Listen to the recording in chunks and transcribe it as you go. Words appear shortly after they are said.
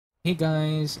Hey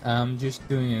guys, I'm just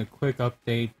doing a quick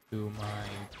update to my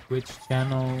Twitch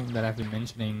channel that I've been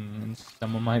mentioning in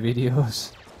some of my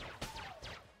videos.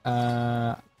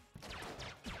 Uh,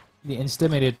 the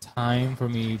estimated time for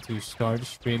me to start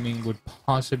streaming would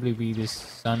possibly be this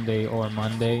Sunday or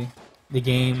Monday. The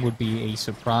game would be a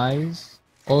surprise.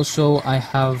 Also, I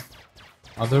have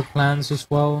other plans as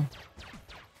well.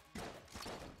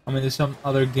 I mean, there's some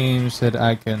other games that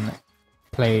I can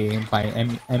play by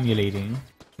emulating,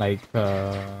 like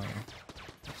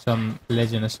some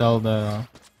Legend of Zelda,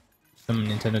 some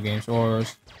Nintendo games, or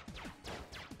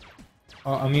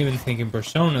I'm even thinking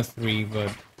Persona 3,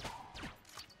 but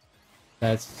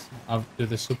that's up to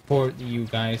the support that you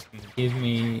guys can give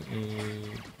me.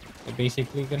 It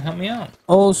basically can help me out.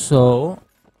 Also,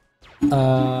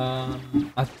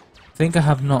 I think I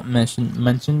have not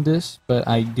mentioned this, but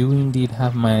I do indeed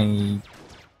have my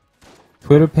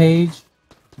Twitter page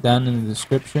down in the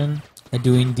description. I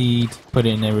do indeed put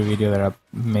it in every video that I've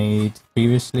made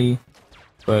previously,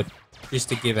 but just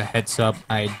to give a heads up,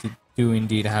 I do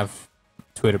indeed have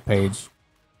a Twitter page.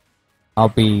 I'll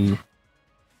be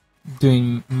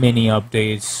doing mini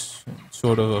updates,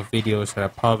 sort of videos that I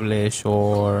publish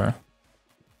or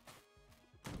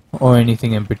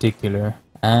anything in particular.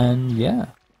 And yeah,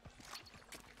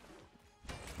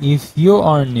 if you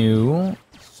are new,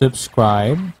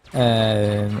 subscribe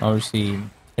and obviously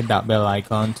hit that bell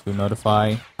icon to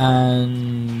notify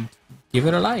and give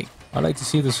it a like. I like to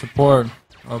see the support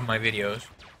of my videos.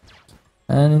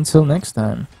 And until next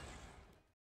time.